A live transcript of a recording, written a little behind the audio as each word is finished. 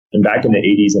And back in the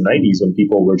 80s and 90s, when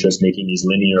people were just making these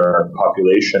linear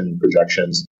population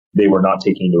projections, they were not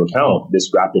taking into account this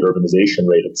rapid urbanization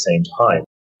rate at the same time.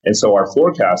 And so our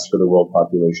forecast for the world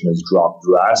population has dropped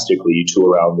drastically to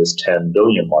around this 10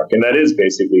 billion mark. And that is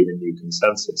basically the new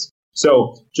consensus.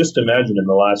 So just imagine in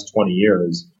the last 20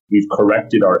 years, we've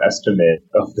corrected our estimate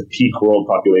of the peak world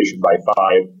population by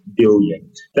 5 billion.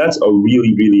 That's a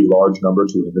really, really large number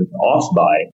to have been off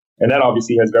by. And that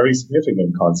obviously has very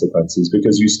significant consequences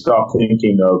because you stop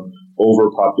thinking of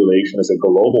overpopulation as a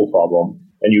global problem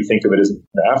and you think of it as an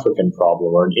African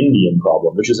problem or an Indian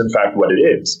problem, which is in fact what it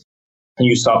is. And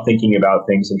you stop thinking about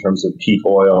things in terms of peak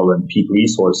oil and peak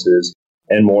resources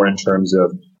and more in terms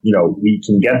of, we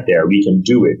can get there, we can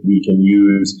do it, we can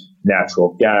use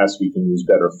natural gas, we can use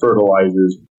better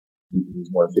fertilizers, we can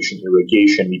use more efficient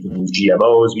irrigation, we can use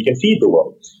GMOs, we can feed the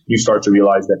world. You start to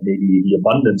realize that maybe the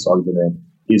abundance argument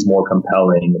is more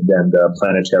compelling than the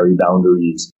planetary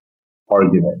boundaries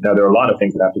argument. Now, there are a lot of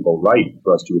things that have to go right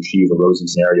for us to achieve a rosy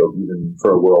scenario, even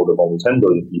for a world of only 10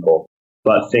 billion people.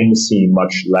 But things seem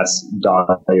much less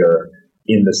dire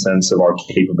in the sense of our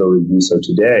capability to do so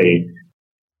today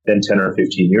than 10 or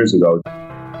 15 years ago.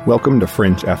 Welcome to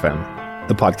Fringe FM,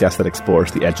 the podcast that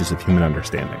explores the edges of human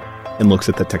understanding and looks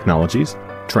at the technologies,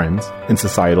 trends, and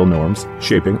societal norms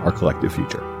shaping our collective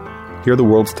future. Here, the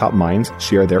world's top minds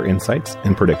share their insights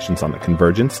and predictions on the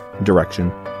convergence,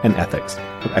 direction, and ethics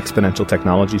of exponential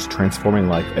technologies transforming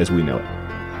life as we know it.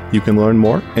 You can learn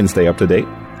more and stay up to date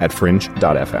at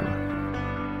fringe.fm.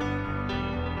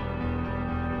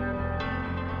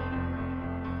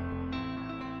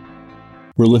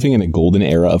 We're living in a golden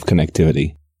era of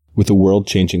connectivity, with the world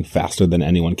changing faster than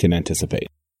anyone can anticipate.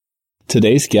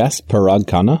 Today's guest, Parag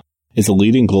Khanna, is a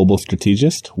leading global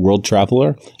strategist, world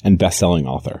traveler, and best-selling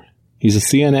author. He's a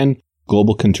CNN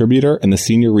global contributor and the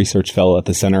senior research fellow at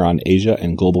the Center on Asia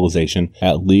and Globalization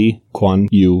at Lee Kuan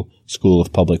Yew School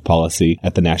of Public Policy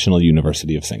at the National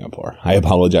University of Singapore. I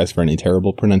apologize for any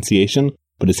terrible pronunciation,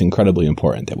 but it's incredibly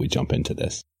important that we jump into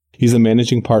this. He's a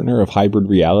managing partner of Hybrid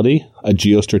Reality, a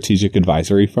geostrategic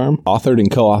advisory firm, authored and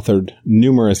co-authored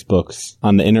numerous books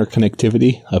on the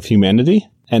interconnectivity of humanity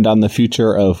and on the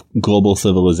future of global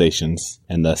civilizations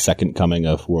and the second coming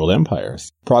of world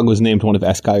empires. Parag was named one of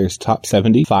Esquire's top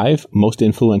 75 most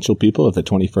influential people of the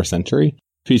 21st century,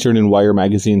 featured in Wire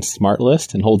Magazine's Smart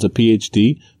List, and holds a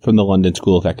PhD from the London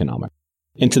School of Economics.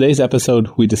 In today's episode,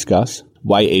 we discuss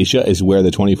why Asia is where the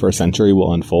 21st century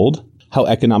will unfold, how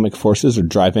economic forces are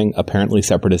driving apparently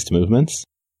separatist movements,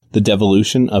 the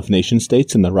devolution of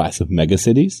nation-states and the rise of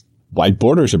megacities, why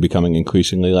borders are becoming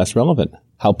increasingly less relevant,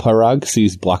 how Parag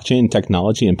sees blockchain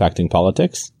technology impacting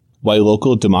politics, why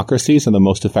local democracies are the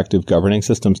most effective governing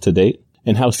systems to date,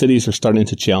 and how cities are starting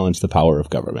to challenge the power of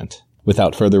government.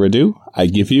 Without further ado, I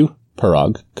give you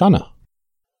Parag Khanna.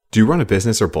 Do you run a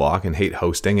business or blog and hate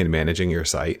hosting and managing your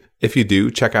site? If you do,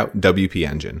 check out WP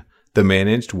Engine, the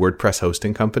managed WordPress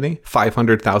hosting company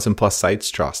 500,000 plus sites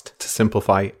trust to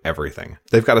simplify everything.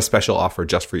 They've got a special offer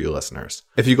just for you listeners.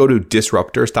 If you go to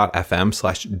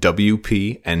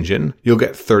disruptors.fm/WP Engine, you'll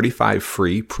get 35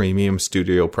 free premium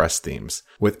Studio Press themes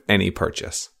with any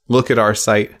purchase. Look at our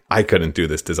site. I couldn't do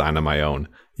this design on my own.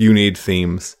 You need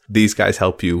themes. These guys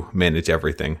help you manage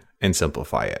everything and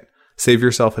simplify it. Save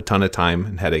yourself a ton of time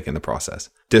and headache in the process.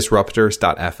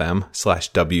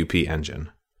 Disruptors.fm/WP Engine.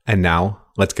 And now,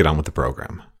 let's get on with the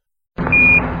program.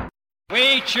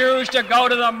 We choose to go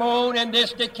to the moon in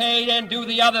this decade and do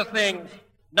the other things,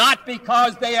 not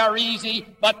because they are easy,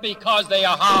 but because they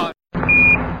are hard.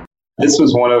 This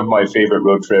was one of my favorite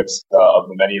road trips of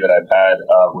the many that I've had,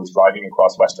 was driving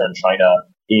across Western China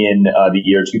in the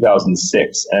year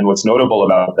 2006. And what's notable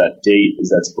about that date is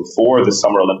that's before the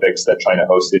Summer Olympics that China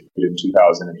hosted in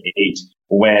 2008,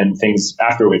 when things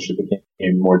after which it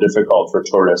became more difficult for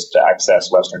tourists to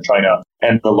access Western China.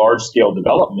 And the large-scale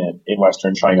development in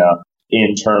Western China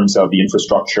in terms of the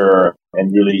infrastructure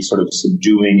and really sort of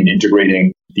subduing and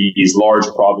integrating these large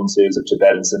provinces of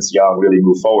Tibet and Xinjiang really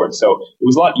move forward. So it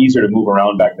was a lot easier to move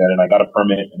around back then, and I got a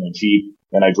permit and a Jeep,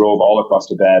 and I drove all across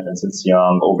Tibet and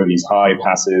Xinjiang over these high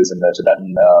passes in the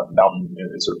Tibetan mountain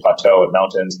sort of plateau of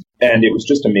mountains. And it was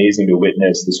just amazing to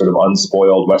witness the sort of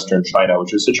unspoiled Western China,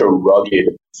 which is such a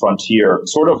rugged frontier,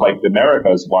 sort of like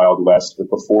America's Wild West, but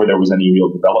before there was any real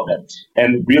development.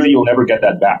 And really, you'll never get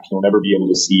that back. You'll never be able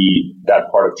to see that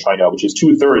part of China, which is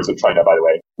 2/3 of China, by the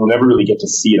way. You'll never really get to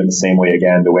see it in the same way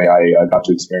again, the way I got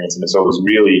to experience it. So it was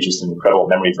really just an incredible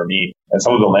memory for me. And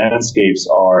some of the landscapes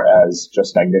are as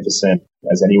just magnificent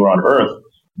as anywhere on Earth.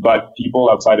 But people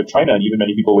outside of China, and even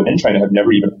many people within China, have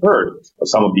never even heard of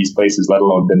some of these places, let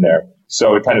alone been there.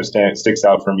 So it kind of sticks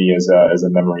out for me as a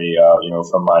memory,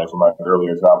 from my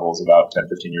earlier travels about 10,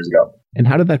 15 years ago. And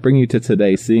how did that bring you to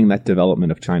today, seeing that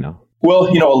development of China? Well,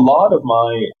 a lot of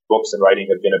my books and writing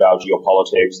have been about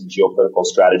geopolitics and geopolitical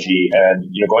strategy. And,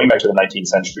 going back to the 19th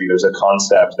century, there's a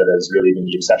concept that has really been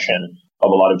the obsession of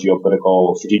a lot of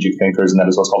geopolitical strategic thinkers, and that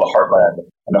is what's called the heartland.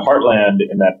 And the heartland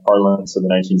in that parlance of the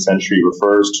 19th century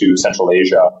refers to Central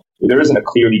Asia. There isn't a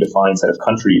clearly defined set of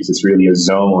countries. It's really a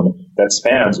zone that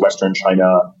spans Western China,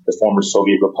 the former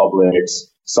Soviet republics,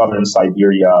 southern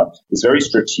Siberia, this very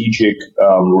strategic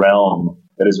realm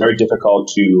that is very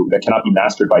that cannot be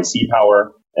mastered by sea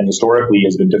power, and historically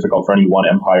has been difficult for any one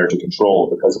empire to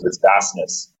control because of its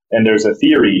vastness. And there's a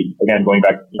theory, again, going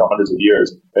back hundreds of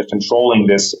years, that controlling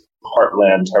this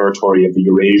heartland territory of the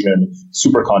Eurasian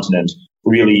supercontinent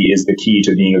really is the key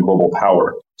to being a global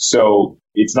power. So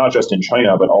it's not just in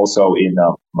China, but also in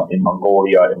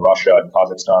Mongolia, in Russia, in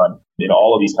Kazakhstan, in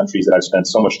all of these countries that I've spent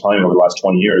so much time over the last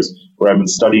 20 years, where I've been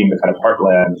studying the kind of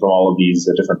heartland from all of these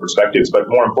different perspectives. But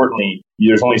more importantly,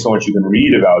 there's only so much you can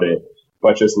read about it,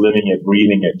 but just living it,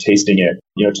 breathing it, tasting it.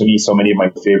 To me, so many of my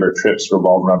favorite trips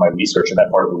revolve around my research in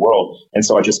that part of the world. And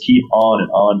so I just keep on and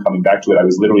on coming back to it. I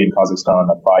was literally in Kazakhstan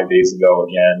 5 days ago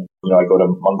again. I go to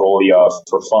Mongolia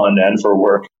for fun and for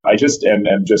work. I just am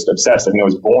just obsessed. I think I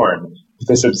was born with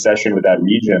this obsession with that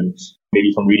region,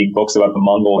 maybe from reading books about the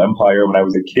Mongol Empire when I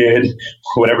was a kid,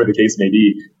 whatever the case may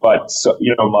be. But,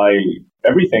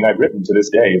 everything I've written to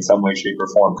this day in some way, shape, or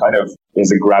form kind of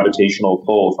is a gravitational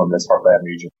pull from this heartland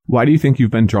region. Why do you think you've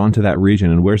been drawn to that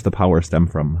region, and where's the power stem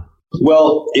from?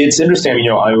 Well, it's interesting.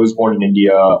 I was born in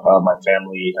India. My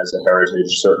family has a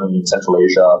heritage, certainly in Central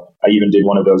Asia. I even did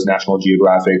one of those National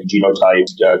Geographic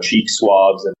genotyped cheek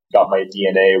swabs and got my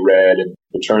DNA read. And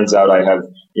it turns out I have,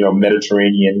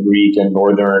 Mediterranean, Greek, and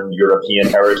Northern European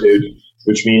heritage,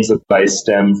 which means that I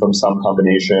stem from some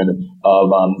combination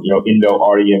of,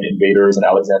 Indo-Aryan invaders and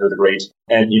Alexander the Great.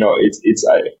 And,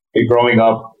 growing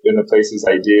up in the places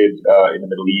I did in the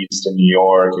Middle East, in New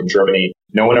York, in Germany,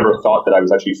 no one ever thought that I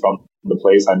was actually from the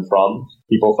place I'm from.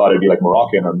 People thought it'd be like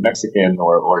Moroccan or Mexican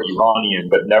or Iranian,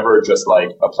 but never just like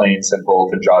a plain, simple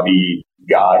Punjabi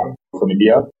guy from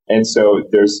India. And so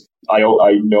I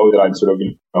know that I'm sort of,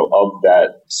 of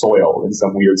that soil in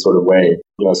some weird sort of way.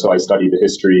 So I studied the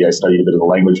history, I studied a bit of the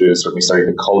languages, certainly studied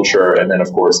the culture. And then,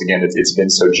 of course, again, it's been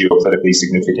so geopolitically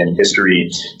significant in history.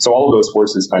 So all of those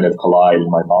forces kind of collide in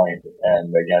my mind.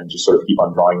 And again, just sort of keep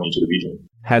on drawing me to the region.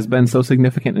 Has been so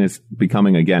significant and is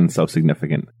becoming again so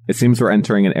significant. It seems we're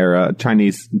entering an era.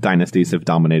 Chinese dynasties have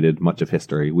dominated much of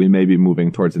history. We may be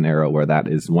moving towards an era where that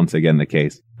is once again the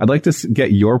case. I'd like to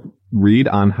get your read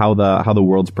on how the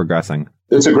world's progressing.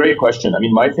 It's a great question.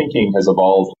 My thinking has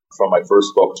evolved from my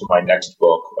first book to my next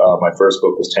book. My first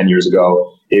book was 10 years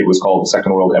ago. It was called The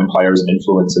Second World Empires and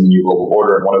Influence in the New Global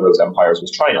Order. And one of those empires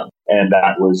was China. And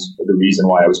that was the reason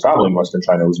why I was traveling Western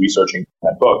China, was researching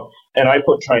that book. And I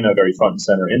put China very front and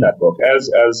center in that book, as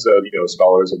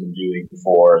scholars have been doing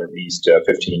for at least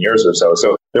 15 years or so.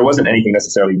 So there wasn't anything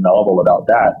necessarily novel about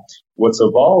that. What's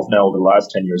evolved now over the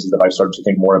last 10 years is that I've started to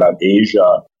think more about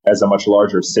Asia as a much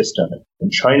larger system.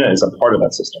 And China is a part of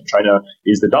that system. China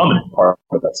is the dominant part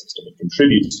of that system. It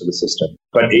contributes to the system.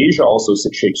 But Asia also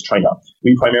shapes China.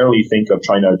 We primarily think of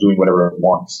China doing whatever it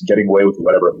wants, getting away with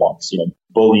whatever it wants,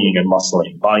 bullying and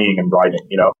muscling, buying and bribing,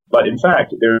 But in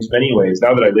fact, there's many ways.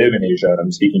 Now that I live in Asia, and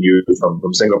I'm speaking to you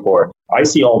from Singapore, I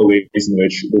see all the ways in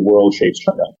which the world shapes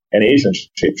China and Asia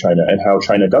shapes China, and how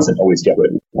China doesn't always get what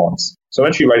it wants. So I'm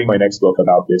actually writing my next book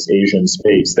about this Asian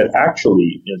space that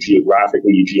actually,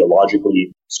 geographically,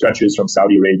 geologically stretches from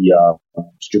Saudi Arabia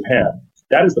to Japan.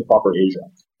 That is the proper Asia.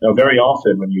 Now, very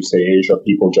often when you say Asia,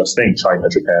 people just think China,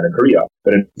 Japan, and Korea.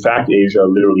 But in fact, Asia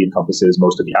literally encompasses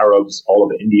most of the Arabs, all of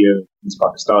the Indians,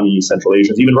 Pakistanis, Central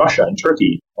Asians, even Russia and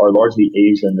Turkey are largely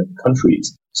Asian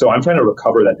countries. So I'm trying to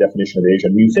recover that definition of Asia.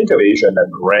 And when you think of Asia in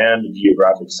that grand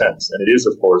geographic sense, and it is,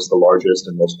 of course, the largest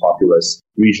and most populous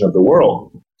region of the world,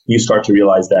 you start to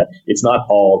realize that it's not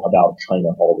all about China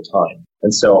all the time.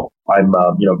 And so I've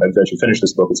actually finished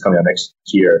this book. It's coming out next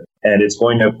year. And it's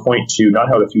going to point to not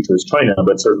how the future is China,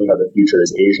 but certainly how the future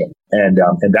is Asian. And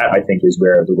that, I think, is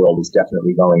where the world is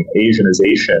definitely going.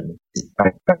 Asianization is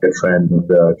kind of a trend of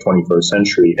the 21st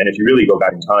century. And if you really go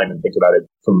back in time and think about it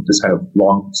from this kind of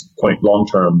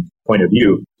long-term point of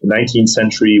view, the 19th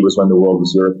century was when the world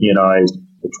was Europeanized.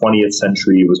 The 20th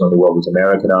century was when the world was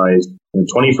Americanized. In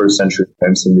the 21st century,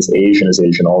 I'm seeing this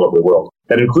Asianization all over the world.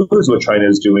 That includes what China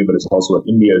is doing, but it's also what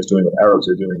India is doing, what Arabs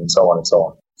are doing, and so on and so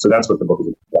on. So that's what the book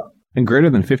is about. And greater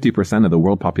than 50% of the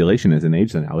world population is in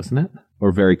Asia now, isn't it?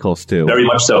 Or very close to. Very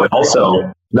much so. And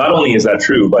also, not only is that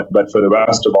true, but for the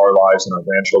rest of our lives and our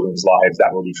grandchildren's lives, that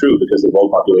will be true because the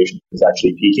world population is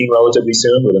actually peaking relatively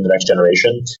soon within the next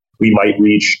generation. We might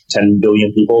reach 10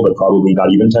 billion people, but probably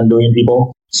not even 10 billion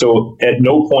people. So at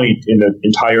no point in the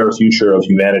entire future of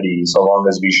humanity, so long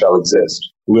as we shall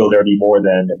exist, will there be more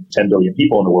than 10 billion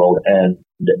people in the world. And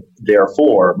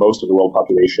therefore, most of the world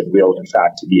population will, in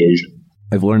fact, be Asian.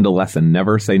 I've learned a lesson.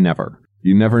 Never say never.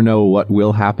 You never know what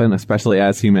will happen, especially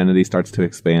as humanity starts to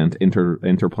expand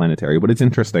interplanetary. But it's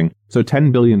interesting. So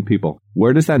 10 billion people.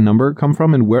 Where does that number come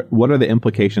from, and what are the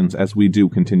implications as we do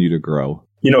continue to grow?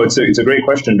 It's a great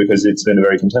question because it's been a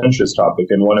very contentious topic.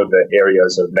 And one of the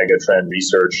areas of megatrend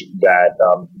research that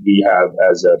we have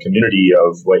as a community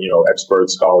of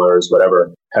experts, scholars,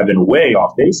 whatever, have been way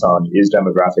off base on is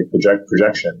demographic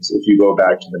projections. If you go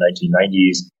back to the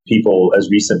 1990s, people as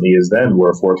recently as then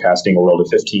were forecasting a world of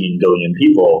 15 billion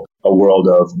people, a world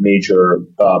of major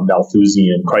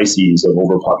Malthusian crises of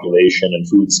overpopulation and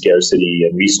food scarcity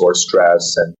and resource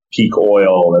stress and peak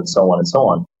oil and so on and so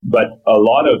on. But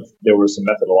there were some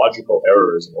methodological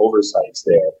errors and oversights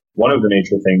there. One of the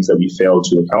major things that we failed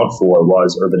to account for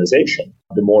was urbanization.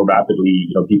 The more rapidly,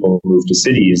 people move to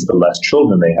cities, the less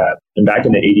children they have. And back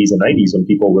in the 80s and 90s, when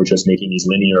people were just making these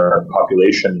linear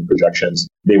population projections,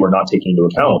 they were not taking into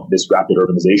account this rapid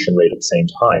urbanization rate at the same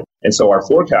time. And so our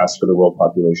forecast for the world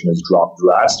population has dropped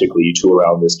drastically to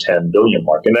around this 10 billion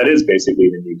mark. And that is basically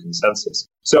the new consensus.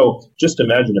 So just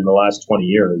imagine in the last 20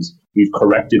 years, we've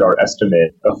corrected our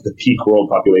estimate of the peak world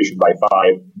population by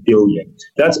 5 billion.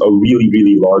 That's a really,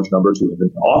 really large number to have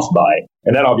been off by.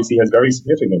 And that obviously has very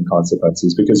significant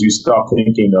consequences because you stop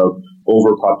thinking of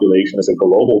overpopulation as a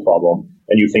global problem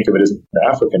and you think of it as an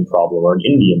African problem or an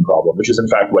Indian problem, which is in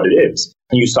fact what it is.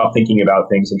 And you stop thinking about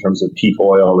things in terms of peak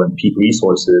oil and peak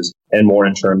resources and more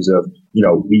in terms of,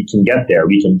 we can get there,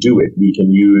 we can do it, we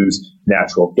can use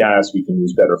natural gas, we can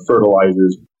use better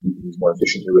fertilizers, we can use more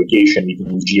efficient irrigation, we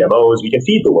can use GMOs, we can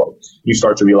feed the world. You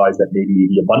start to realize that maybe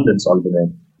the abundance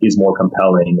argument is more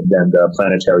compelling than the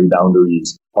planetary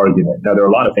boundaries argument. Now, there are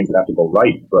a lot of things that have to go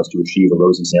right for us to achieve a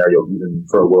rosy scenario, even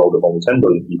for a world of only 10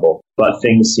 billion people. But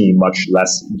things seem much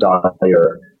less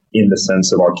dire in the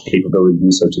sense of our capability to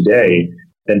do so today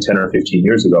than 10 or 15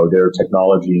 years ago. There are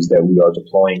technologies that we are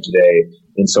deploying today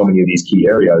in so many of these key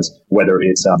areas, whether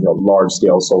it's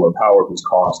large-scale solar power whose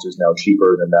cost is now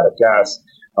cheaper than that of gas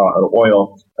or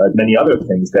oil, many other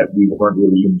things that we weren't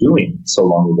really even doing so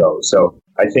long ago. So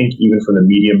I think even from the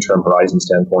medium-term horizon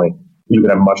standpoint, you can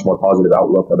have a much more positive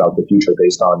outlook about the future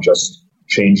based on just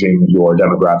changing your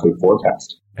demographic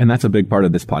forecast. And that's a big part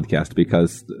of this podcast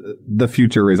because the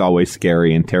future is always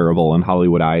scary and terrible and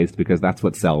Hollywoodized because that's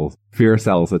what sells. Fear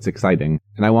sells. It's exciting.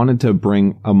 And I wanted to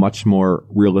bring a much more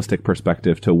realistic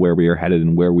perspective to where we are headed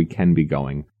and where we can be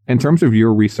going. In terms of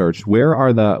your research, where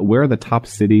are the top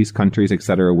cities, countries,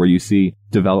 etc., where you see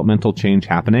developmental change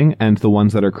happening and the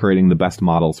ones that are creating the best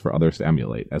models for others to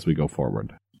emulate as we go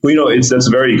forward? Well, that's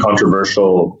a very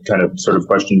controversial kind of sort of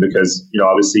question because,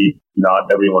 obviously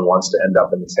not everyone wants to end up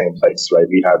in the same place, right?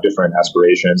 We have different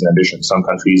aspirations and ambitions. Some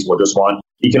countries will just want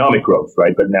economic growth,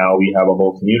 right? But now we have a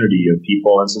whole community of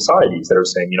people and societies that are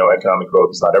saying, economic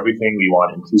growth is not everything. We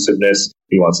want inclusiveness.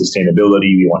 We want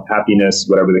sustainability. We want happiness,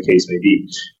 whatever the case may be.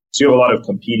 So you have a lot of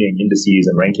competing indices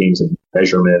and rankings and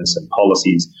measurements and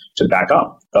policies to back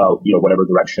up, whatever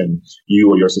direction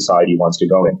you or your society wants to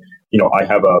go in. I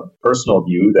have a personal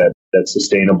view that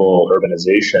sustainable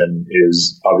urbanization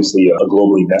is obviously a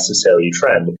globally necessary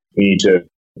trend.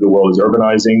 The world is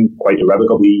urbanizing quite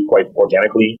irrevocably, quite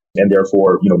organically, and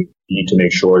therefore, we need to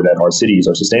make sure that our cities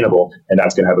are sustainable, and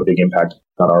that's going to have a big impact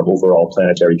on our overall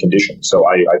planetary condition. So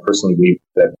I personally believe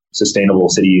that sustainable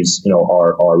cities,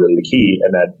 are really the key,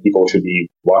 and that people should be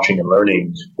watching and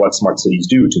learning what smart cities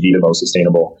do to be the most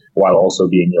sustainable, while also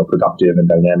being, productive and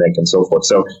dynamic and so forth.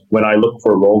 So when I look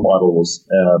for role models,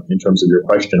 in terms of your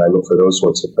question, I look for those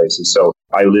sorts of places. So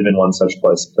I live in one such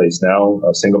place now,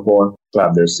 Singapore.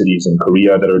 There's cities in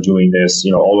Korea that are doing this,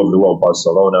 all over the world,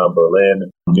 Barcelona,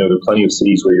 Berlin. There are plenty of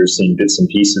cities where you're seeing bits and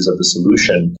pieces of the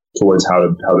solution towards how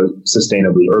to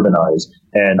sustainably urbanize.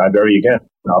 And I'm very, again,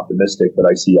 optimistic that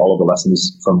I see all of the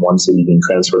lessons from one city being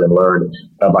transferred and learned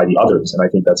by the others. And I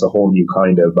think that's a whole new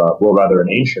kind of, rather an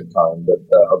ancient kind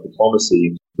of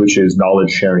diplomacy, which is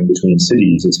knowledge sharing between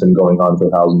cities. It's been going on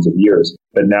for thousands of years.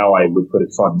 But now I would put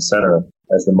it front and center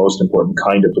as the most important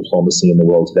kind of diplomacy in the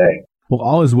world today. Well,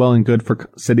 all is well and good for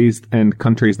cities and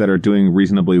countries that are doing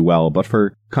reasonably well, but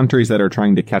for countries that are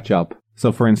trying to catch up.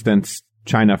 So, for instance,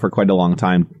 China for quite a long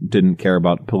time didn't care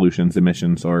about pollution,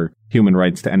 emissions, or human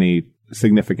rights to any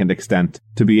significant extent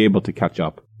to be able to catch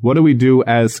up. What do we do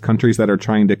as countries that are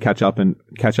trying to catch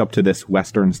up to this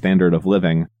Western standard of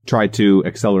living, try to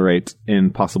accelerate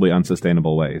in possibly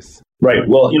unsustainable ways? Right.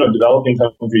 Well, developing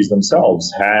countries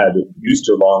themselves used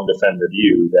to long defend the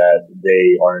view that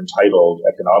they are entitled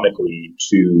economically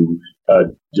to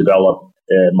develop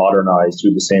and modernize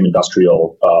through the same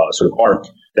industrial sort of arc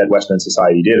that Western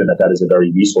society did, and that is a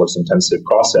very resource-intensive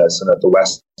process, and that the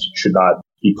West should not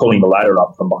be pulling the ladder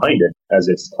up from behind it as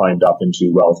it's climbed up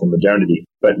into wealth and modernity.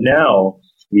 But now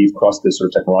we've crossed this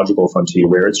sort of technological frontier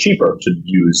where it's cheaper to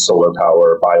use solar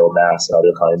power, biomass, and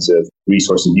other kinds of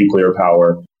resources, nuclear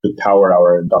power, to power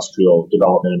our industrial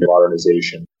development and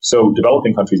modernization. So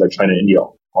developing countries like China and India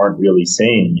aren't really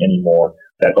saying anymore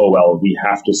that, oh, well, we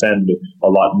have to send a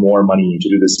lot more money to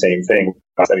do the same thing.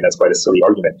 I mean, that's quite a silly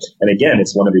argument. And again,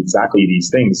 it's one of exactly these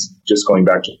things, just going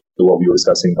back to what we were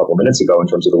discussing a couple of minutes ago in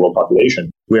terms of the world population,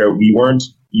 where we weren't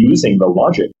using the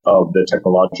logic of the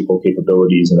technological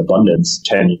capabilities and abundance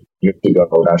 10 years ago,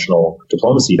 national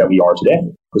diplomacy that we are today,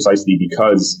 precisely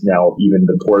because now even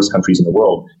the poorest countries in the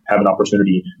world have an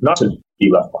opportunity not to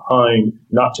be left behind,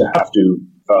 not to have to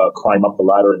climb up the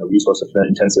ladder in a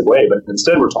resource-intensive way, but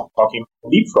instead we're talking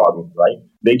leapfrogging, right?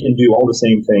 They can do all the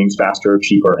same things faster,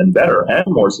 cheaper, and better, and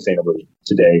more sustainably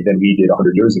today than we did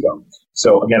 100 years ago.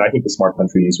 So again, I think the smart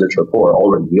countries, rich or poor,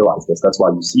 already realize this. That's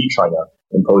why you see China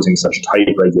imposing such tight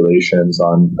regulations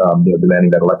on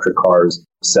demanding that electric cars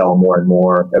sell more and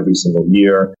more every single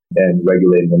year, and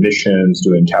regulating emissions,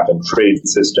 doing cap and trade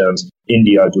systems.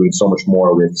 India doing so much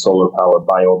more with solar power,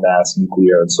 biomass,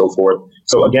 nuclear, and so forth.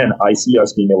 So again, I see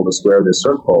us being able to square this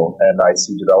circle, and I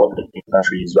see developing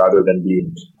countries, rather than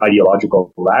being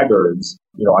ideological laggards.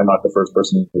 I'm not the first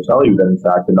person to tell you that, in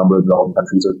fact, a number of developing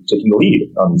countries are taking the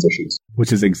lead on these issues.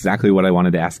 Which is exactly what I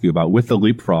wanted to ask you about. With the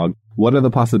leapfrog, what are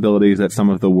the possibilities that some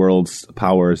of the world's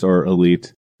powers or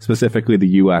elite, specifically the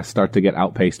U.S., start to get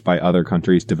outpaced by other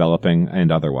countries developing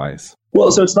and otherwise?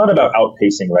 Well, so it's not about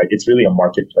outpacing, right? It's really a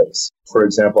marketplace. For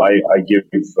example, I give,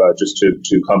 just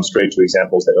to come straight to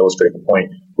examples that illustrate the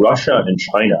point, Russia and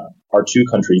China are two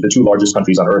countries, the two largest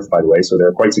countries on Earth, by the way, so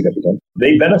they're quite significant.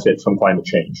 They benefit from climate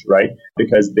change, right?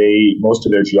 Because most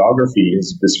of their geography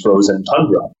is this frozen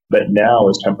tundra. But now,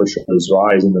 as temperatures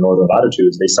rise in the northern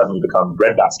latitudes, they suddenly become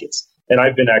breadbaskets. And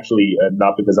I've been actually,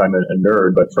 not because I'm a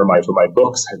nerd, but for my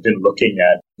books, I've been looking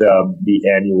at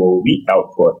the annual wheat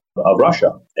output of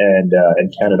Russia and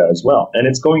Canada as well. And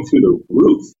it's going through the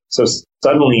roof. So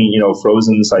suddenly,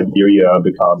 frozen Siberia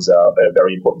becomes a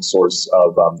very important source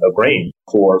of grain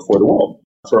for the world.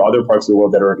 For other parts of the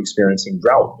world that are experiencing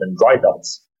drought and dry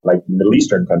belts, like Middle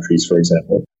Eastern countries, for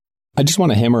example. I just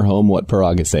want to hammer home what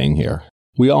Parag is saying here.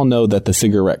 We all know that the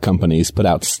cigarette companies put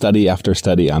out study after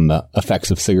study on the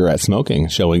effects of cigarette smoking,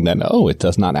 showing that, it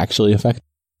does not actually affect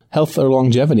health or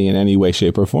longevity in any way,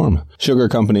 shape, or form. Sugar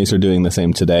companies are doing the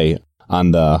same today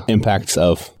on the impacts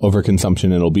of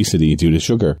overconsumption and obesity due to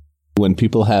sugar. When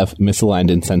people have misaligned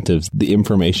incentives, the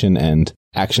information and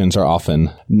actions are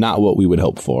often not what we would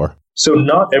hope for. So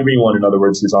not everyone, in other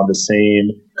words, is on the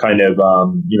same kind of,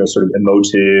 sort of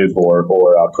emotive or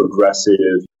progressive,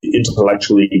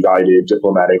 intellectually guided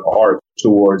diplomatic arc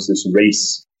towards this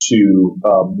race to,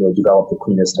 develop the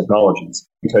cleanest technologies.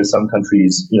 Because some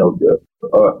countries,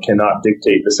 cannot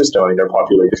dictate the system. I mean, their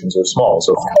populations are small.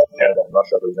 So Canada and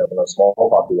Russia, for example, are small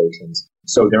populations.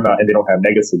 So they're not, and they don't have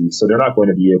megacities. So they're not going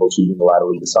to be able to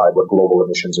unilaterally decide what global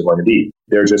emissions are going to be.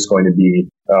 They're just going to be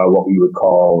what we would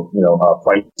call,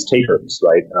 price takers,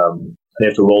 right? They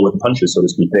have to roll with the punches, so to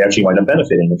speak. They actually wind up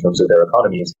benefiting in terms of their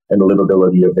economies and the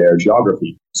livability of their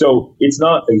geography. So it's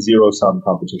not a zero-sum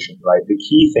competition, right? The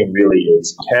key thing really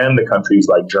is, can the countries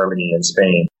like Germany and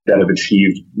Spain that have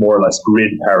achieved more or less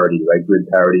grid parity, right? Grid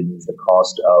parity means the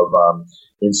cost of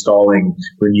installing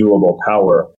renewable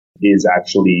power is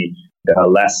actually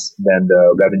less than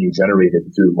the revenue generated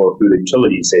through the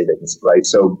utility savings, right?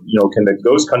 So, can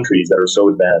those countries that are so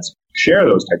advanced share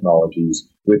those technologies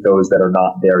with those that are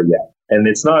not there yet? And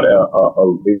it's not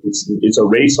it's a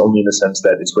race only in the sense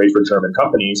that it's great for German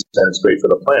companies and it's great for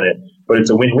the planet, but it's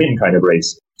a win-win kind of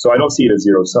race. So I don't see it as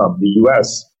zero sum. The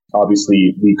U.S.,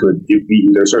 obviously,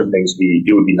 there are certain things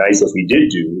it would be nice if we did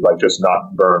do, like just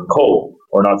not burn coal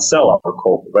or not sell our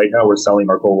coal. Right now, we're selling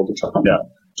our coal to China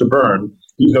to burn,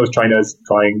 even though China is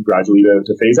trying gradually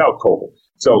to phase out coal.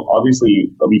 So obviously,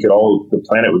 the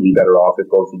planet would be better off if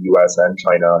both the U.S. and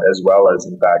China, as well as,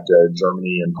 in fact,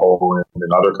 Germany and Poland and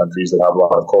other countries that have a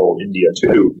lot of coal, India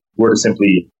too, were to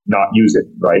simply not use it,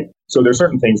 right? So there are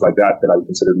certain things like that I would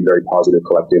consider to be very positive,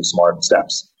 collective, smart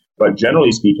steps. But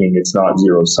generally speaking, it's not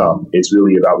zero sum. It's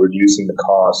really about reducing the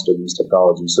cost of these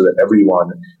technologies so that everyone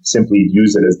simply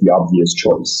views it as the obvious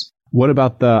choice. What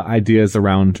about the ideas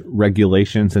around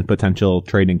regulations and potential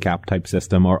trading cap type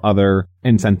system or other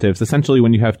incentives? Essentially,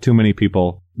 when you have too many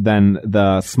people, then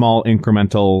the small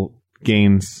incremental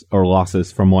gains or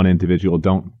losses from one individual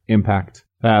don't impact.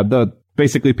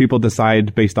 Basically, people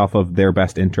decide based off of their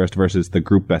best interest versus the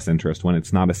group best interest when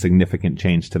it's not a significant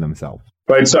change to themselves.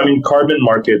 Right. So, I mean, carbon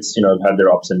markets, have had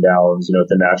their ups and downs, at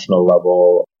the national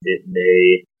level. It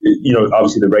may,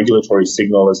 obviously the regulatory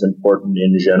signal is important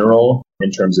in general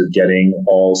in terms of getting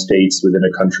all states within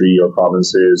a country or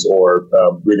provinces or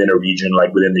within a region,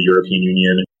 like within the European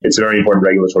Union. It's a very important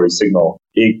regulatory signal.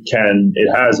 It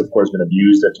has, of course, been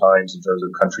abused at times in terms of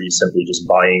countries simply just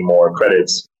buying more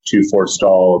credits to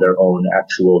forestall their own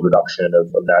actual reduction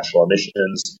of national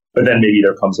emissions. But then maybe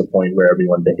there comes a point where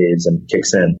everyone behaves and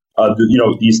kicks in.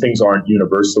 These things aren't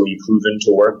universally proven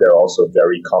to work. They're also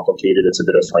very complicated. It's a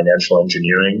bit of financial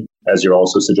engineering, as you're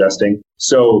also suggesting.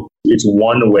 So it's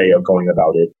one way of going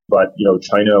about it. But,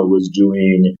 China was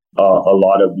doing a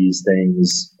lot of these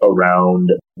things around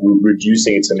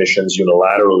reducing its emissions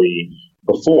unilaterally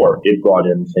before it brought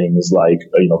in things like,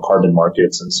 carbon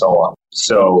markets and so on.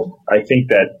 So I think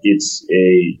that it's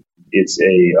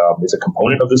a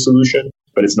component of the solution,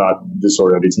 but it's not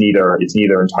it's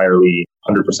neither entirely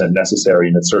 100% necessary,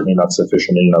 and it's certainly not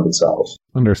sufficient in and of itself.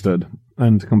 Understood.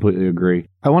 And completely agree.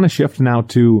 I want to shift now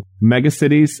to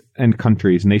megacities and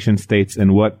countries, nation states,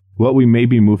 and what we may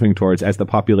be moving towards as the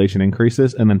population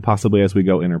increases, and then possibly as we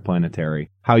go interplanetary.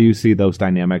 How you see those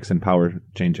dynamics and power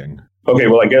changing. Okay,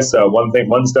 well, I guess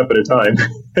one step at a time.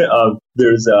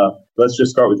 Let's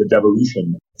just start with the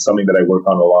devolution, something that I work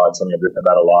on a lot, something I've written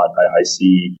about a lot. I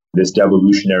see this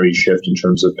devolutionary shift in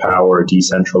terms of power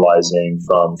decentralizing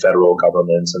from federal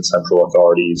governments and central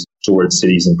authorities towards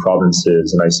cities and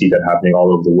provinces. And I see that happening all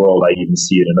over the world. I even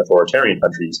see it in authoritarian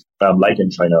countries, like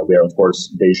in China, where, of course,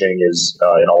 Beijing is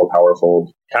an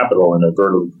all-powerful capital in a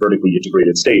vertically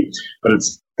integrated state. But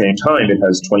it's at the same time, it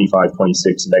has 25,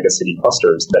 26 megacity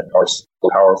clusters that are so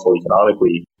powerful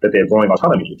economically that they have growing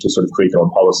autonomy to sort of create their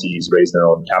own policies, raise their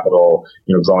own capital,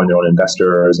 drawing their own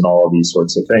investors and all of these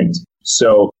sorts of things.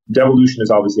 So devolution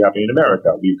is obviously happening in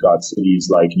America. We've got cities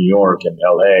like New York and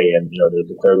LA, and they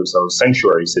declare themselves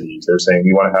sanctuary cities. They're saying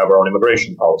we want to have our own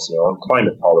immigration policy, our own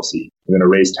climate policy. We're going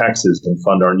to raise taxes and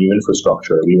fund our new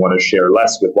infrastructure. We want to share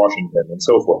less with Washington and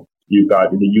so forth. You've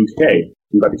got in the UK,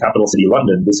 you've got the capital city,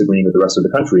 London, disagreeing with the rest of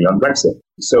the country on Brexit.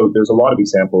 So there's a lot of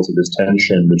examples of this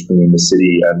tension between the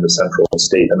city and the central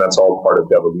state, and that's all part of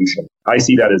devolution. I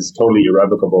see that as totally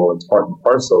irrevocable. It's part and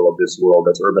parcel of this world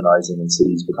that's urbanizing and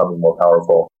cities becoming more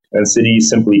powerful, and cities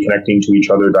simply connecting to each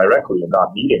other directly and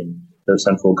not needing their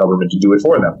central government to do it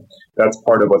for them. That's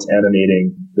part of what's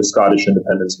animating the Scottish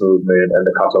independence movement and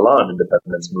the Catalan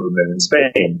independence movement in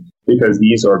Spain, because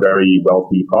these are very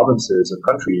wealthy provinces and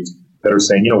countries that are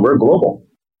saying, we're global.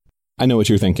 I know what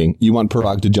you're thinking. You want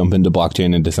Parag to jump into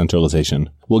blockchain and decentralization.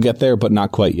 We'll get there, but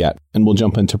not quite yet. And we'll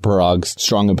jump into Parag's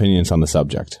strong opinions on the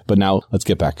subject. But now, let's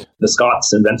get back. The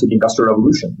Scots invented the Industrial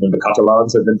Revolution. And the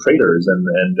Catalans have been traders and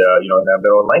have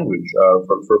their own language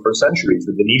for centuries.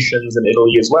 The Venetians in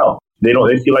Italy as well. They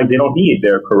feel like they don't need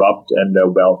their corrupt and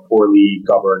poorly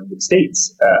governed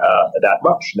states that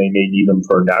much. They may need them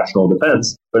for national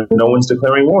defense, but no one's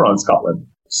declaring war on Scotland.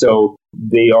 So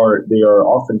they are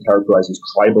often characterized as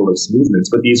tribalist movements,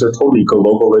 but these are totally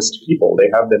globalist people. They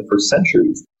have been for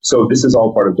centuries. So this is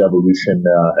all part of devolution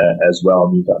as well.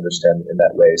 You need to understand it in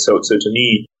that way. So to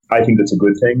me, I think that's a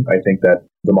good thing. I think that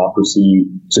democracy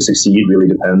to succeed really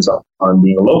depends on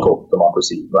being a local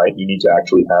democracy, right? You need to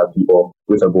actually have people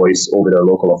with a voice over their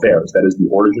local affairs. That is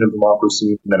the origin of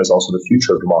democracy, and that is also the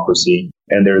future of democracy.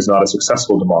 And there is not a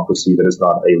successful democracy that is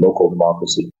not a local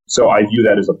democracy. So I view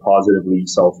that as a positively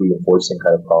self-reinforcing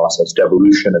kind of process,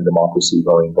 devolution and democracy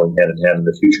going hand in hand in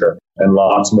the future. And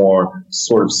lots more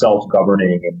sort of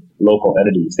self-governing local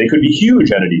entities. They could be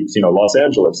huge entities. Los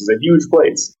Angeles is a huge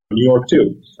place. New York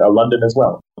too. London as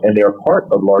well. And they are part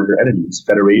of larger entities,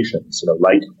 federations,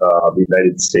 like the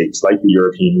United States, like the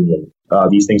European Union.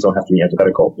 These things don't have to be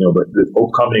antithetical, but the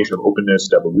combination of openness,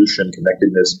 devolution,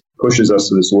 connectedness pushes us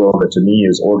to this world that to me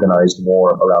is organized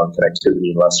more around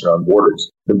connectivity and less around borders.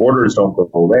 The borders don't go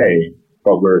away,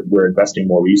 but we're investing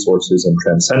more resources in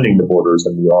transcending the borders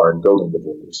than we are in building the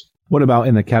borders. What about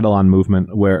in the Catalan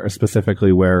movement, where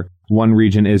one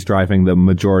region is driving the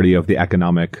majority of the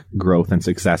economic growth and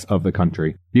success of the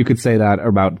country? You could say that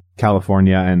about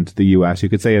California and the U.S. You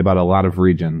could say it about a lot of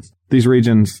regions. These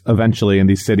regions eventually in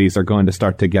these cities are going to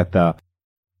start to get the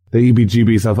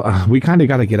EBGBs of, we kind of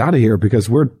got to get out of here because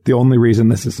we're the only reason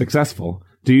this is successful.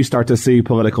 Do you start to see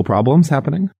political problems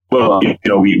happening? Well,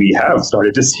 we have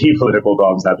started to see political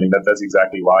problems happening. That's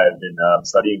exactly why I've been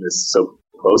studying this so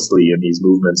closely in these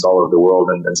movements all over the world.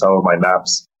 And some of my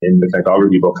maps in the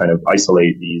connectography book kind of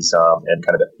isolate these and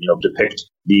kind of depict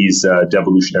these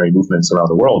devolutionary movements around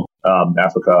the world,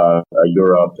 Africa,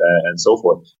 Europe, and so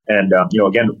forth. And,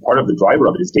 again, part of the driver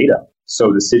of it is data.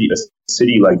 So a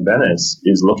city like Venice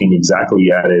is looking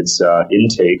exactly at its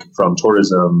intake from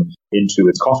tourism into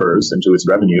its coffers, into its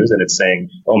revenues, and it's saying,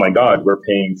 oh my God, we're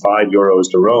paying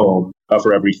 €5 to Rome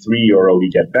for every €3 we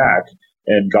get back.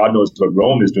 And God knows what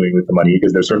Rome is doing with the money,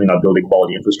 because they're certainly not building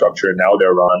quality infrastructure. And now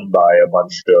they're run by a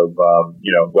bunch of,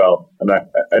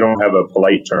 I don't have a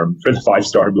polite term for the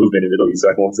 5-star movement in Italy, so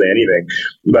I won't say anything.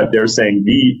 But they're saying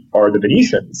we are the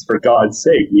Venetians, for God's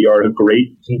sake. We are a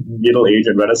great Middle Age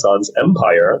and Renaissance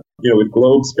empire, with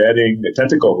globe spanning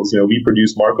tentacles. We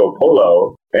produce Marco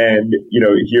Polo. And,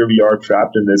 here we are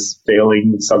trapped in this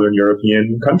failing Southern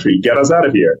European country. Get us out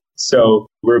of here. So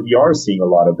we are seeing a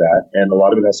lot of that. And a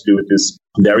lot of it has to do with this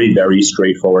very, very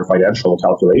straightforward financial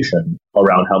calculation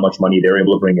around how much money they're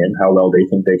able to bring in, how well they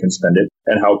think they can spend it,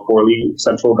 and how poorly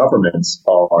central governments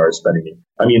are spending it.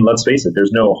 I mean, let's face it,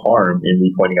 there's no harm in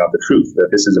me pointing out the truth that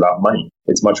this is about money.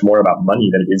 It's much more about money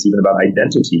than it is even about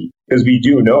identity. Because we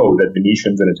do know that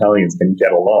Venetians and Italians can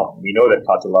get along. We know that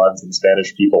Catalans and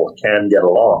Spanish people can get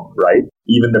along, right?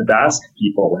 Even the Basque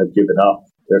people have given up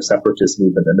their separatist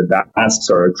movement, and the Basques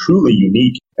are a truly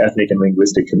unique ethnic and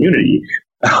linguistic community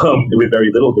with very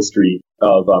little history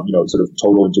of, sort of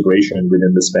total integration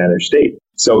within the Spanish state.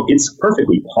 So it's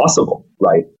perfectly possible,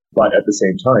 right? But at the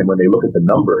same time, when they look at the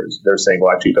numbers, they're saying,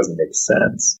 well, actually, it doesn't make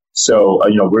sense. So,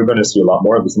 we're going to see a lot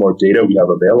more of this, more data we have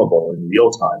available in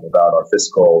real time about our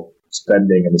fiscal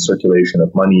spending and the circulation of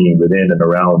money within and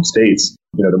around states,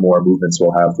 the more movements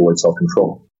we'll have towards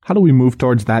self-control. How do we move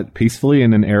towards that peacefully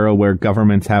in an era where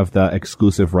governments have the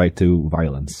exclusive right to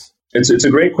violence? It's a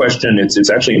great question. It's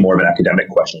actually more of an academic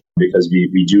question, because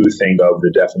we do think of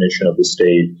the definition of the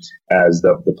state as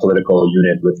the political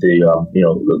unit with the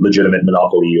legitimate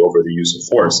monopoly over the use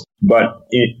of force. But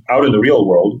out in the real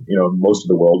world, most of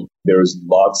the world, there's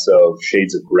lots of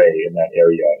shades of gray in that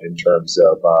area in terms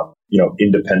of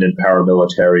independent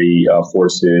paramilitary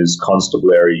forces,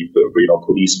 constabulary,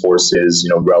 police forces,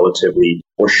 relatively,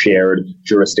 or shared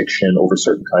jurisdiction over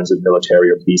certain kinds of military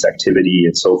or police activity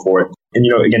and so forth. And,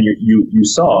 again, you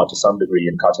saw to some degree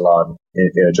in Catalan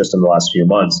just in the last few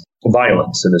months,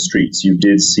 violence in the streets. You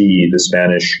did see the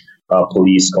Spanish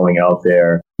police going out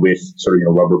there with sort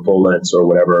of, rubber bullets or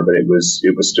whatever, but it was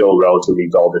still relatively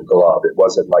velvet glove. It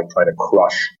wasn't like trying to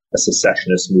crush a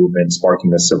secessionist movement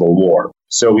sparking a civil war.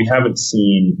 So we haven't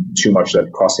seen too much of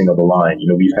that crossing of the line.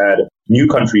 We've had new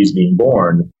countries being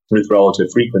born with relative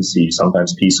frequency,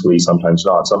 sometimes peacefully, sometimes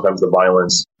not. Sometimes the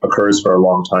violence occurs for a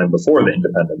long time before the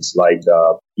independence, like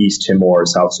East Timor,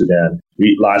 South Sudan.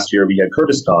 Last year, we had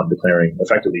Kurdistan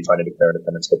effectively trying to declare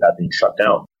independence, but that being shut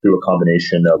down through a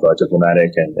combination of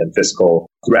diplomatic and fiscal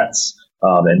threats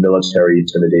and military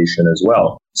intimidation as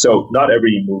well. So not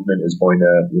every movement is going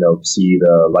to, see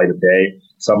the light of day.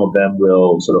 Some of them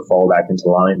will sort of fall back into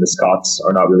line. The Scots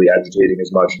are not really agitating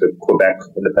as much. The Quebec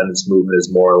independence movement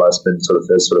has more or less been sort of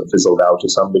fizzled out to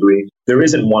some degree. There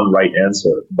isn't one right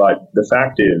answer, but the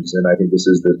fact is, and I think this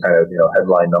is the kind of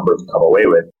headline number to come away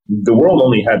with, the world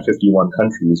only had 51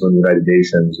 countries when the United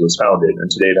Nations was founded, and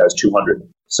today it has 200.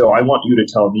 So I want you to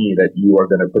tell me that you are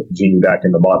going to put the genie back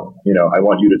in the bottle. I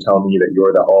want you to tell me that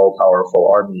you're the all-powerful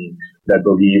army that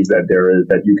believes that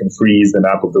that you can freeze the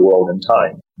map of the world in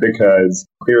time, because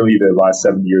clearly the last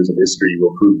 70 years of history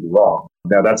will prove you wrong.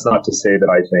 Now, that's not to say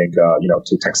that I think,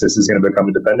 Texas is going to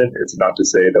become independent. It's not to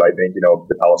say that I think,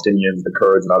 the Palestinians, the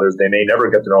Kurds, and others, they may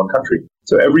never get their own country.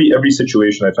 So every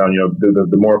situation I found,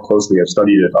 the more closely I've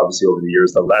studied it, obviously over the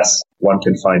years, the less one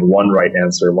can find one right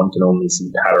answer. One can only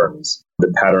see patterns,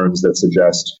 the patterns that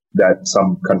suggest that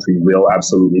some country will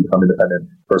absolutely become independent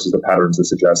versus the patterns that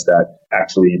suggest that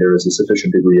actually there is a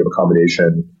sufficient degree of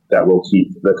accommodation that will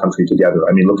keep the country together.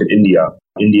 I mean, look at India.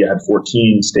 India had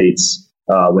 14 states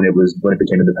when it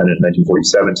became independent in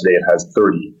 1947. Today it has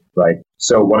 30, right?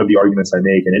 So one of the arguments I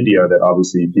make in India that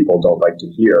obviously people don't like to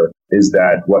hear is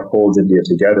that what holds India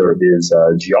together is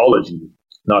geology,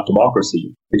 not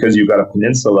democracy, because you've got a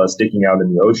peninsula sticking out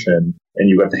in the ocean and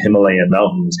you've got the Himalayan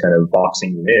mountains kind of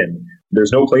boxing you in.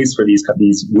 There's no place for these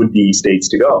would-be states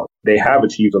to go. They have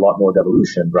achieved a lot more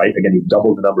devolution, right? Again, you've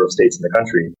doubled the number of states in the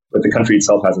country, but the country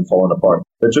itself hasn't fallen apart.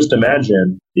 But just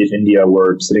imagine if India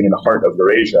were sitting in the heart of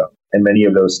Eurasia and many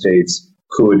of those states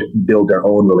could build their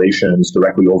own relations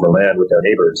directly over land with their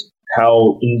neighbors.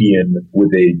 How Indian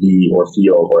would they be or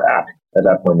feel or act at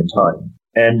that point in time?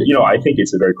 And, I think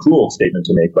it's a very cruel statement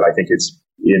to make, but I think it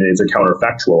is a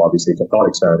counterfactual, obviously, it's a thought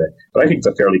experiment, but I think it's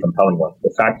a fairly compelling one.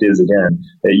 The fact is, again,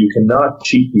 that you cannot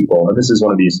cheat people, and this is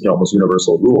one of these, almost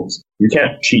universal rules. You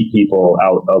can't cheat people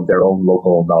out of their own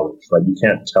local knowledge, right? You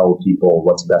can't tell people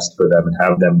what's best for them and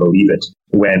have them believe it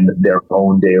when their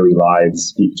own daily lives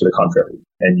speak to the contrary.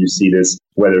 And you see this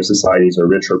whether societies are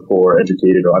rich or poor,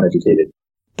 educated or uneducated.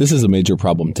 This is a major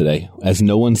problem today. As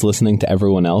no one's listening to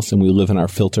everyone else and we live in our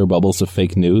filter bubbles of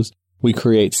fake news, we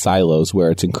create silos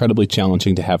where it's incredibly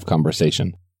challenging to have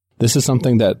conversation. This is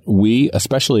something that we,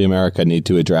 especially America, need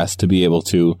to address to be able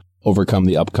to overcome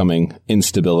the upcoming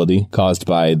instability caused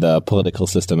by the political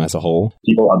system as a whole.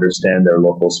 People understand their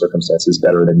local circumstances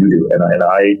better than you do. And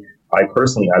I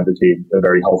personally advocate a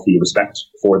very healthy respect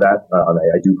for that.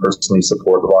 I do personally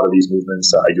support a lot of these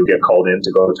movements. I do get called in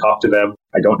to go talk to them.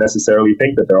 I don't necessarily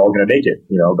think that they're all going to make it,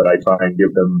 but I try and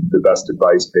give them the best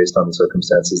advice based on the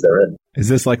circumstances they're in. Is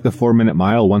this like the 4-minute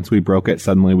mile? Once we broke it,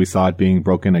 suddenly we saw it being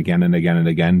broken again and again and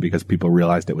again because people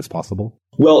realized it was possible?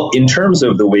 Well, in terms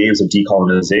of the waves of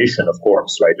decolonization, of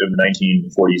course, right? In the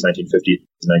 1940s, 1950s,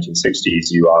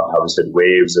 1960s, you obviously had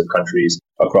waves of countries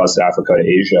across Africa to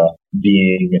Asia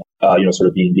being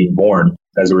being born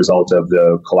as a result of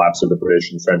the collapse of the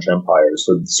British and French empires.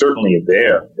 So certainly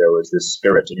there was this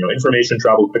spirit. Information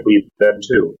traveled quickly then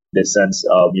too. This sense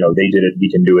of, they did it, we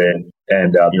can do it.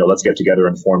 And, let's get together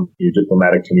and form new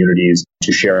diplomatic communities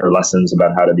to share lessons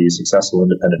about how to be a successful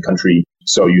independent country.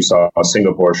 So you saw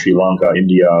Singapore, Sri Lanka,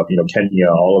 India, Kenya,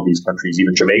 all of these countries,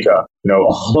 even Jamaica,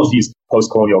 all of these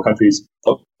post-colonial countries,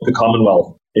 the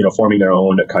Commonwealth, forming their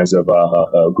own kinds of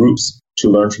groups to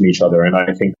learn from each other. And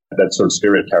I think that sort of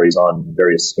spirit carries on in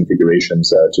various configurations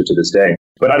to this day.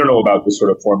 But I don't know about the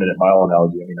sort of 4-minute mile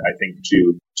analogy. I mean, I think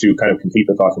to kind of complete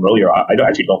the thought from earlier, I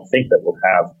actually don't think that we'll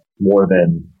have more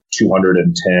than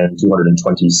 210,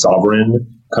 220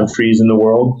 sovereign countries in the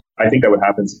world. I think that what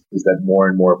happens is that more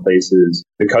and more places,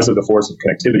 because of the force of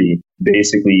connectivity,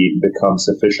 basically become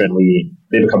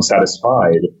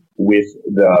satisfied with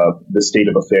the state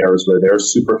of affairs where they're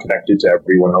super connected to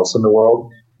everyone else in the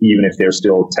world, even if they're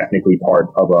still technically part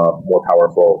of a more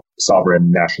powerful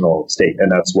sovereign national state.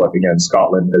 And that's what, again,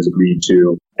 Scotland has agreed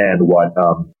to, and what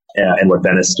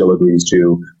Venice still agrees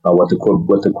to, what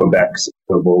Quebec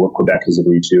has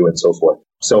agreed to, and so forth.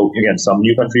 So again, some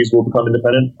new countries will become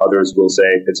independent. Others will say,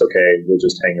 it's okay, we'll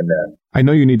just hang in there. I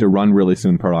know you need to run really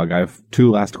soon, Parag. I have 2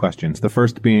 last questions. The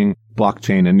first being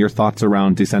blockchain and your thoughts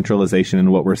around decentralization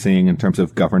and what we're seeing in terms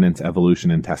of governance, evolution,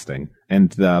 and testing,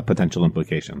 and the potential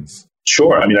implications.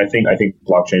 Sure. I mean, I think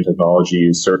blockchain technology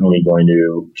is certainly going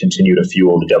to continue to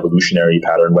fuel the devolutionary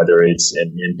pattern, whether it's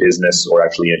in business or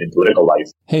actually in political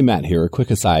life. Hey, Matt here. A quick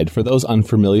aside. For those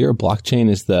unfamiliar, blockchain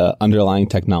is the underlying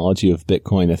technology of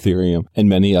Bitcoin, Ethereum, and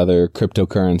many other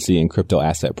cryptocurrency and crypto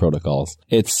asset protocols.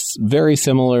 It's very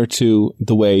similar to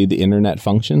the way the internet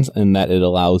functions in that it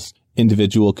allows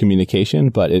individual communication,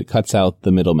 but it cuts out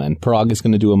the middlemen. Parag is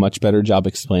going to do a much better job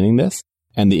explaining this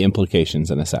and the implications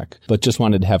in a sec, but just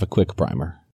wanted to have a quick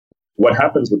primer. What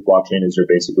happens with blockchain is you're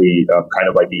basically kind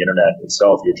of like the internet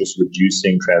itself. You're just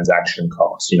reducing transaction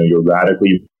costs. You're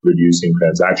radically reducing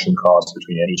transaction costs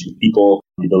between any two people,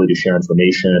 the ability to share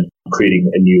information, creating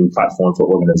a new platform for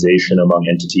organization among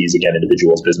entities, again,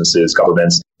 individuals, businesses,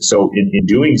 governments. So in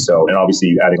doing so, and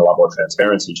obviously adding a lot more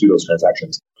transparency to those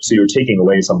transactions. So you're taking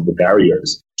away some of the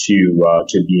barriers to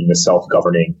being a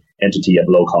self-governing entity at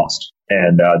low cost.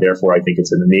 And therefore, I think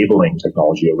it's an enabling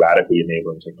technology, a radically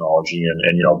enabling technology, and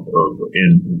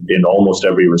in almost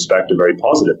every respect, a very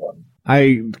positive one.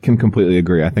 I can completely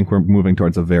agree. I think we're moving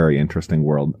towards a very interesting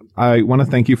world. I want to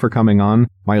thank you for coming on.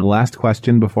 My last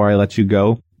question before I let you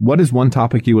go. What is one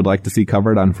topic you would like to see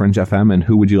covered on Fringe FM, and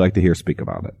who would you like to hear speak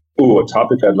about it? A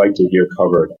topic I'd like to hear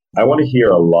covered. I want to hear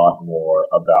a lot more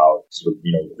about sort of,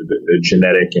 the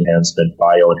genetic enhancement,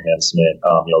 bioenhancement,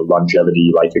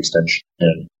 longevity, life extension.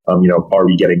 Are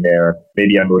we getting there?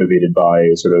 Maybe I'm motivated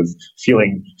by sort of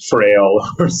feeling frail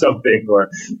or something, or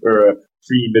a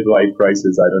pre-midlife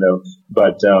crisis. I don't know.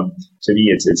 But to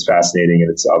me, it's fascinating,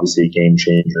 and it's obviously a game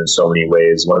changer in so many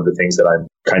ways. One of the things that I'm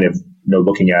kind of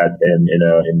looking at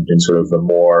in sort of a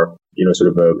more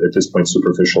at this point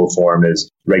superficial form is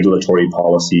regulatory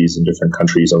policies in different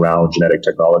countries around genetic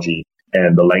technology,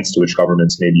 and the lengths to which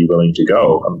governments may be willing to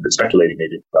go. I'm speculating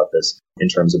maybe about this in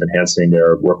terms of enhancing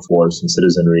their workforce and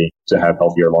citizenry to have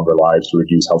healthier, longer lives, to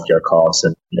reduce healthcare costs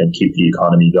and keep the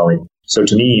economy going. So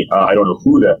to me, I don't know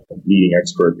who the leading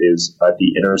expert is at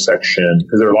the intersection,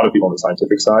 because there are a lot of people on the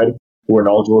scientific side who are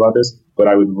knowledgeable about this, but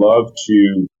I would love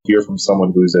to hear from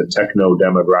someone who's a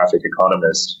techno-demographic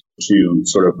economist to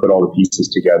sort of put all the pieces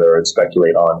together and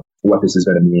speculate on what this is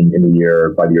going to mean by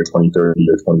the year 2030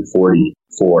 or 2040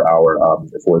 for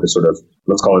for the sort of,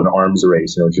 let's call it an arms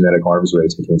race, genetic arms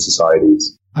race between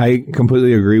societies. I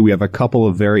completely agree. We have a couple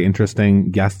of very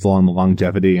interesting guests along the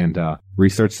longevity and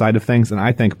research side of things. And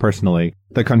I think personally,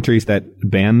 the countries that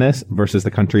ban this versus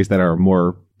the countries that are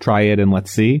more try it and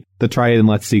let's see, the try it and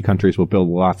let's see countries will build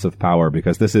lots of power,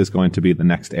 because this is going to be the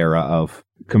next era of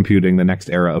computing. The next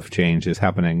era of change is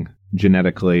happening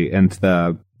genetically, and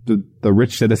the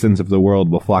rich citizens of the world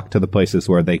will flock to the places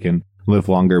where they can live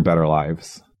longer, better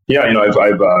lives. Yeah,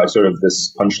 I've sort of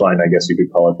this punchline, I guess you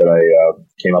could call it, that I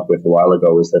came up with a while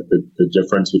ago, is that the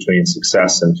difference between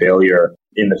success and failure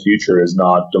in the future is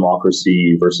not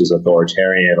democracy versus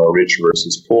authoritarian or rich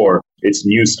versus poor. It's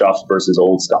new stuff versus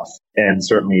old stuff. And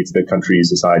certainly it's the countries,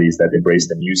 societies that embrace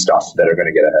the new stuff that are going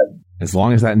to get ahead. As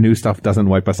long as that new stuff doesn't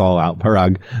wipe us all out.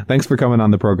 Parag, thanks for coming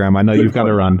on the program. I know you've got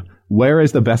to run. Where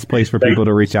is the best place for people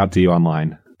to reach out to you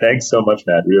online? Thanks so much,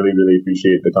 Matt. Really, really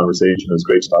appreciate the conversation. It was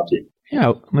great to talk to you. Yeah,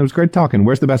 it was great talking.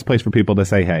 Where's the best place for people to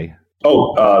say hey?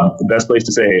 The best place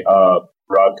to say hey,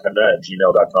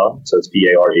 paragkhanna@gmail.com. So it's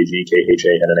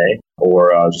PARAGKHANNA,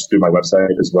 or just through my website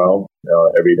as well.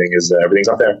 Everything's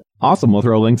up there. Awesome. We'll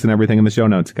throw links and everything in the show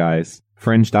notes, guys.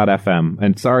 Fringe.fm.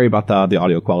 And sorry about the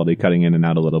audio quality cutting in and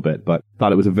out a little bit, but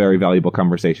thought it was a very valuable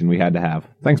conversation we had to have.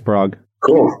 Thanks, Parag.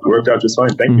 Cool. Worked out just fine.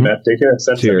 Thank you, Matt. Take care.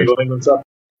 Send people links up.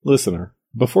 Listener,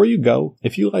 before you go,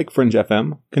 if you like Fringe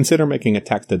FM, consider making a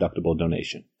tax-deductible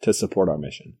donation to support our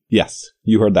mission. Yes,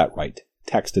 you heard that right.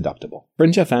 Tax-deductible.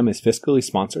 Fringe FM is fiscally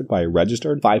sponsored by a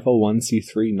registered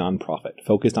 501c3 nonprofit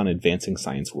focused on advancing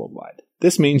science worldwide.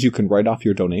 This means you can write off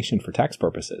your donation for tax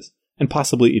purposes, and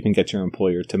possibly even get your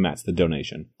employer to match the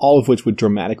donation, all of which would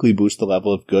dramatically boost the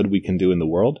level of good we can do in the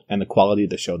world and the quality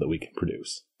of the show that we can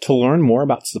produce. To learn more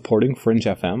about supporting Fringe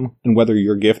FM and whether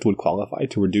your gift would qualify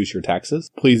to reduce your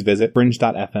taxes, please visit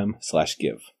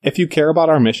fringe.fm/give. If you care about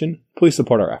our mission, please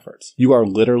support our efforts. You are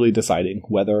literally deciding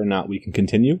whether or not we can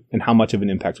continue and how much of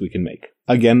an impact we can make.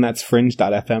 Again, that's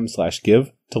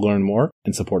fringe.fm/give to learn more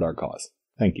and support our cause.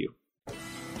 Thank you.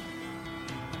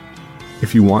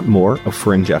 If you want more of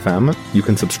Fringe FM, you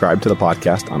can subscribe to the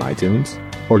podcast on iTunes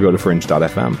or go to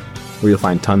fringe.fm, where you'll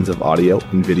find tons of audio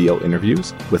and video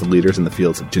interviews with leaders in the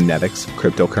fields of genetics,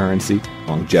 cryptocurrency,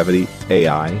 longevity,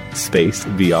 AI, space,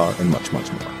 VR, and much,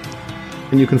 much more.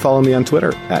 And you can follow me on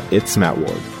Twitter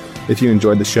 @It'sMattWard. If you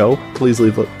enjoyed the show, please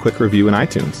leave a quick review in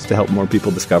iTunes to help more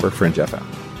people discover Fringe FM.